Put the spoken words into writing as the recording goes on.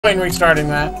restarting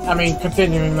that. I mean,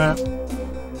 continuing that.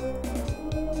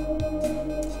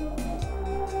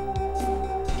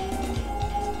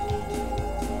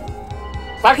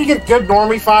 If I can get good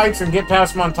normie fights and get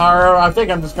past Montaro, I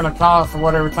think I'm just going to call it for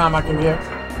whatever time I can get.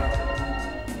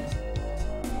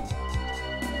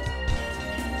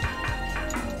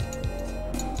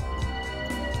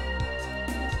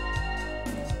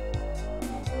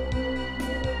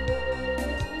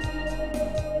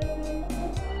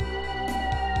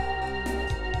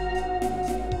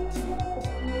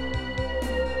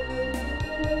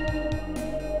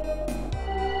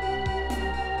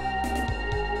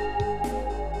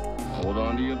 Hold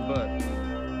on to your butt.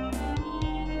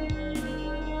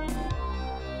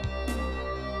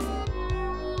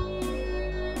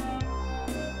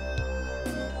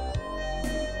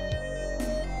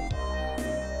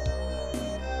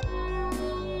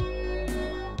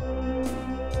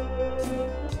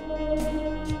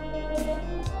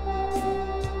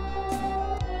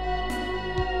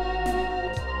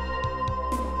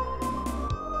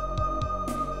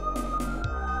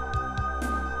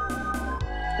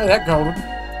 Hey, that golden.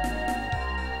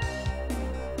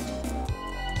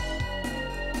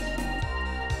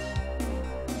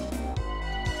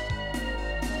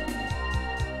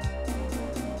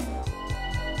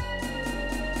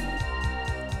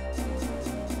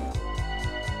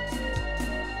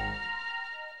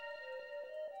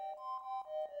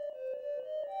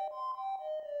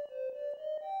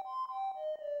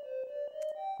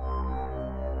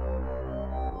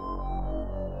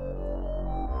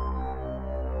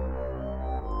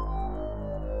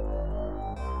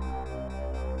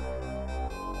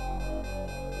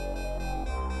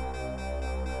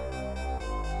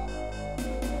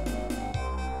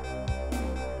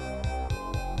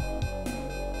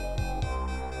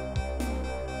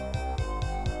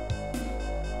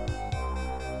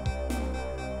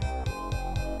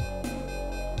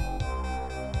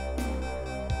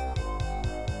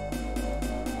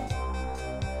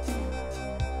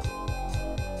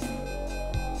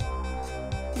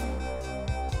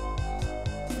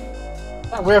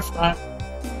 That whiff, I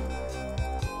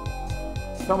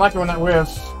don't like it when that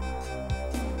whiffs.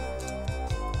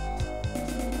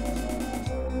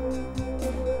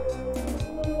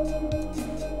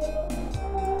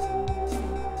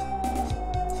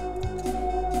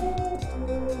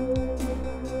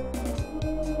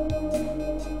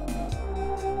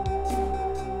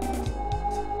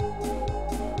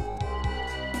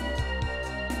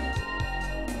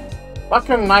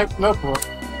 Fucking knife notebook.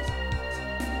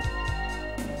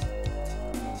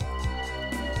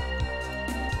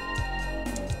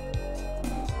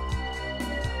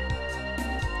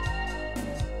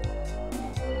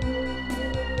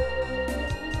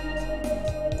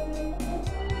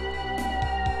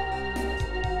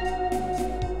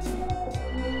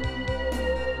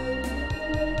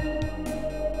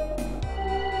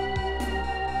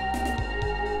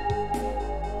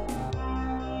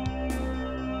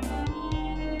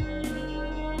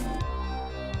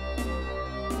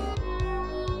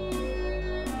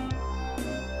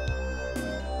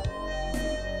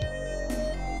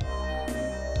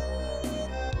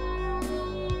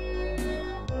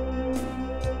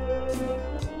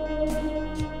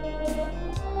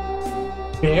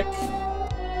 Dick.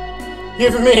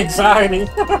 Giving me anxiety.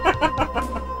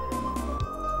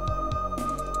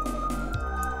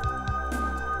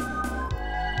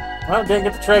 Well, didn't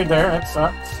get the trade there. That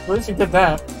sucks. At least he did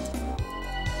that.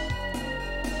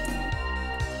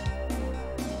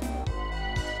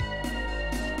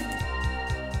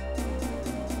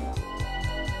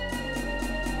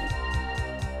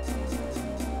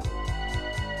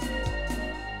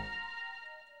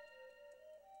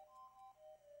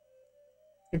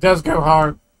 It does go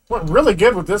hard. We're really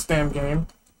good with this damn game.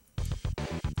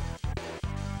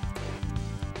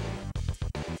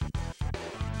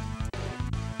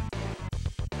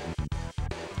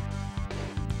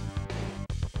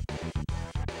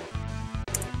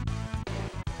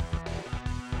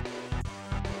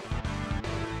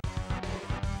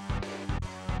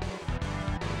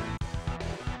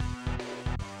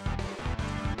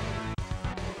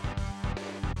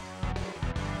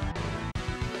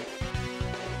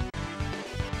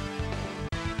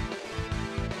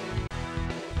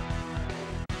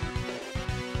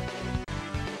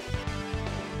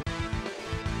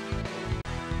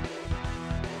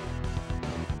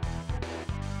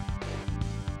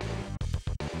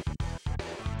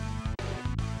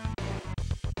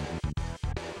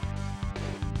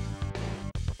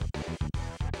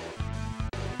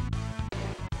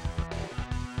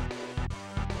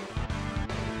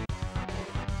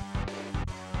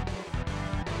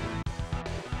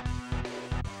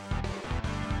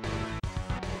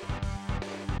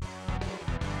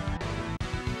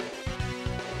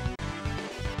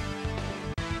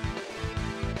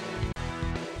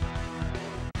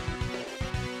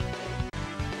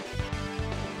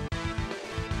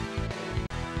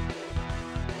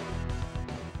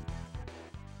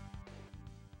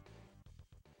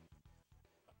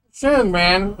 Soon,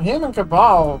 man. Him and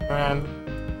Cabal, man.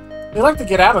 They like to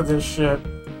get out of this shit.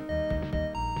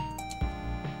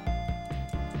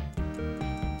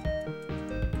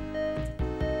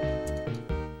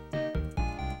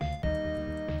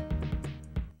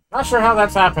 Not sure how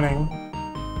that's happening.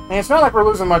 I mean, it's not like we're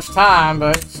losing much time,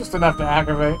 but it's just enough to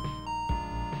aggravate.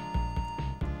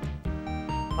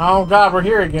 Oh god, we're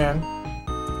here again.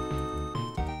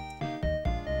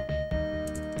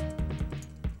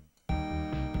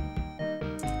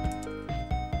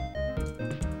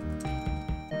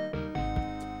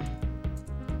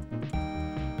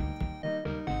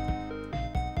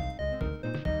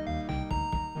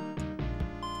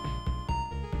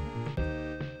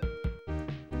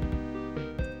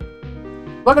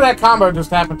 Look at that combo just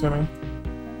happened to me.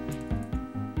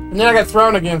 And then I got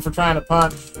thrown again for trying to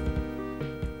punch.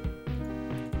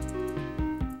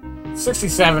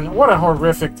 67. What a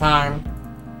horrific time.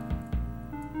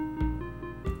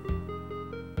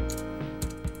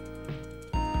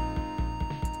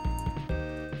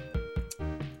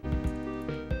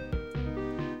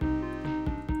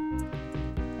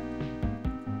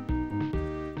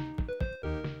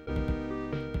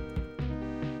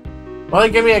 Well, they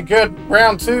give me a good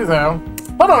round 2, though.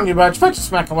 Hold on, you buds. Put your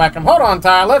smack and whack 'em. Hold on,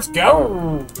 Ty. Let's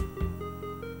go.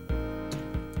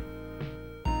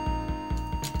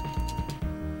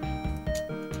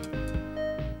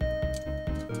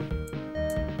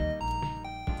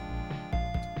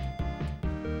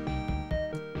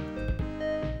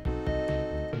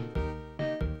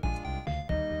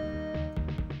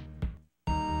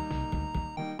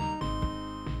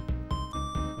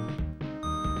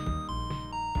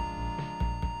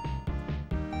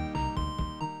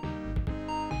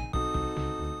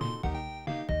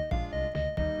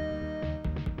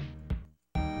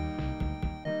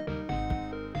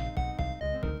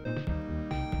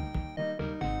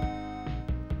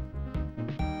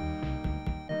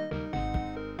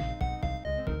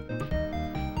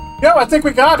 Yo, I think we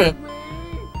got it.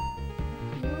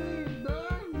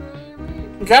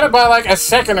 We got it by like a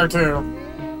second or two.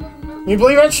 You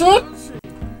believe that shit?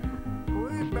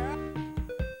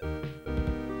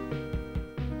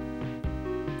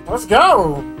 Let's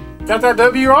go. Got that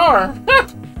WR.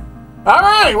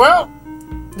 Alright, well,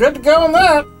 good to go on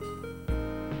that.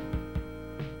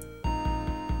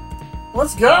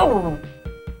 Let's go.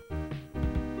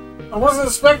 I wasn't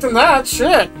expecting that.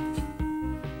 Shit.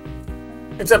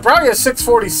 It's probably a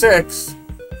 646.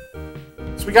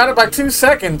 So we got it by 2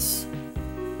 seconds.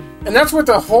 And that's with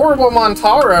the horrible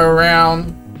Montaro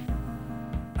round.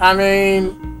 I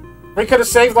mean, we could have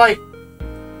saved like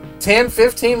 10,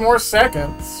 15 more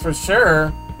seconds for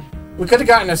sure. We could have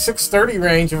gotten a 630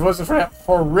 range if it wasn't for that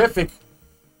horrific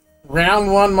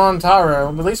round 1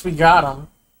 Montaro. At least we got him.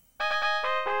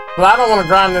 But I don't want to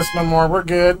grind this no more. We're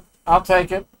good. I'll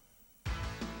take it.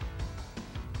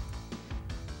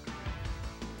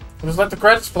 Just let the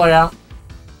credits play out.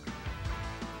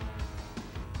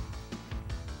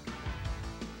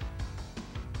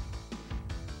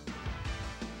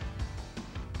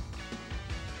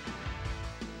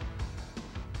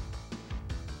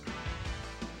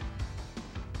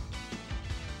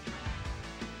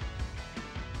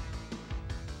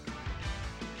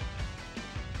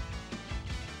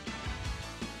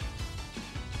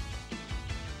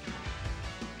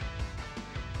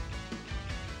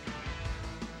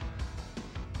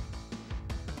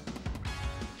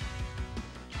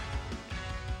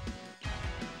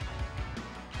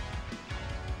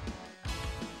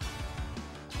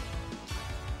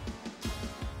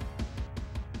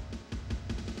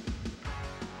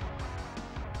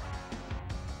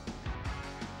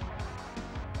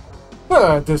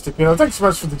 Distant Pill, thanks so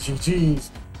much for the GGs.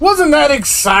 Wasn't that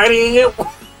exciting? It was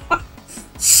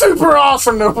super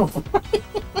awesome, no.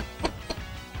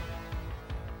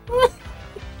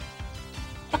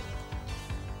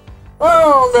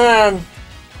 Oh man!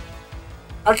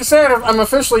 Like I said, I'm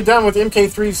officially done with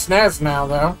MK3 SNES now,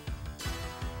 though.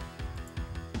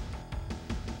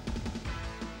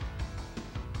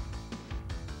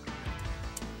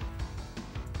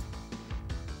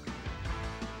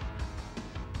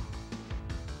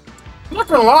 I'm not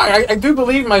gonna lie, I do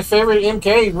believe my favorite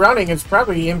MK running is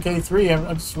probably MK3.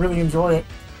 I just really enjoy it.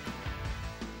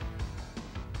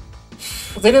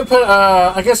 They didn't put,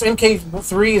 I guess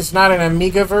MK3 is not an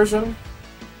Amiga version.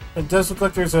 It does look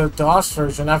like there's a DOS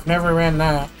version. I've never ran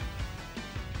that.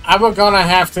 I'm gonna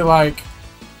have to, like...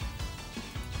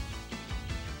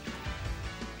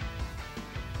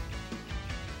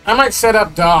 I might set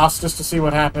up DOS just to see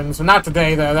what happens. Not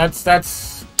today, though.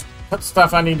 That's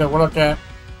stuff I need to look at.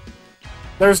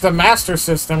 There's the Master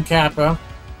System, Kappa.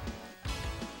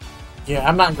 Yeah,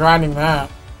 I'm not grinding that.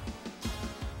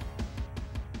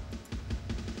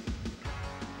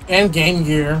 And Game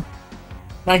Gear.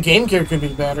 My Game Gear could be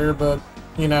better, but,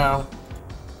 you know.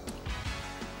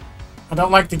 I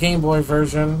don't like the Game Boy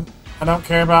version. I don't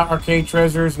care about Arcade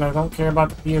Treasures, and I don't care about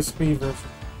the PSP version.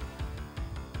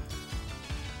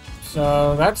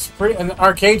 So, that's pretty... And the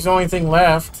arcade's the only thing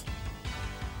left.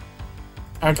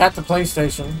 I got the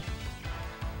PlayStation.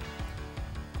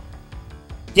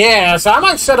 Yeah, so I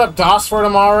might set up DOS for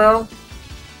tomorrow.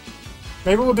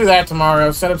 Maybe we'll do that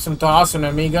tomorrow. Set up some DOS and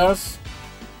Amigos.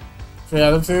 For the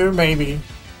other two, maybe.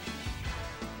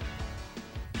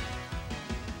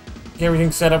 Get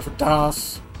everything set up for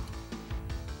DOS.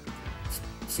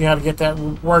 See how to get that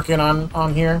working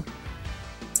on here.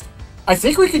 I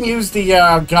think we can use the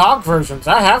GOG versions.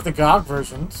 I have the GOG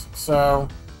versions, so...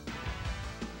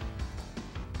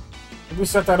 Maybe we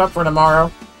set that up for tomorrow.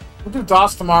 We'll do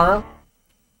DOS tomorrow.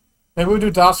 Maybe we'll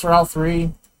do DOS for all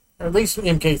three. Or at least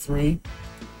MK3.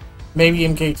 Maybe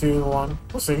MK2 one.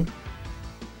 We'll see.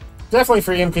 Definitely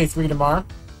for MK3 tomorrow.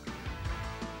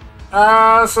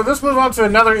 So let's move on to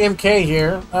another MK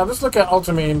here. Let's look at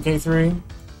Ultimate MK3.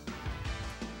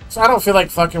 So I don't feel like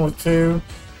fucking with 2.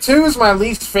 2 is my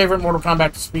least favorite Mortal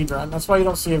Kombat to speedrun. That's why you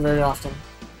don't see it very often.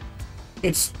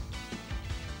 It's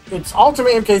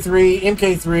Ultimate MK3,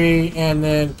 MK3, and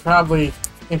then probably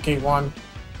MK1.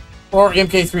 Or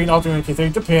MK3 and Ultimate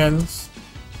MK3. Depends.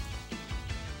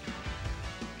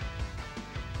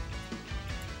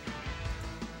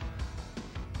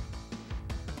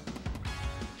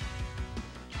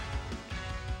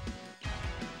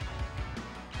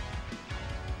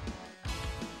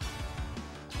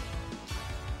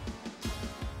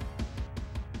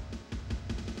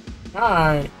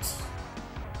 Alright.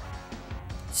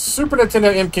 Super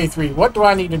Nintendo MK3. What do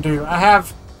I need to do? I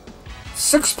have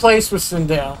 6th place with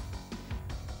Sindel.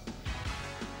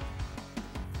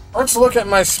 Let's look at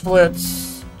my splits.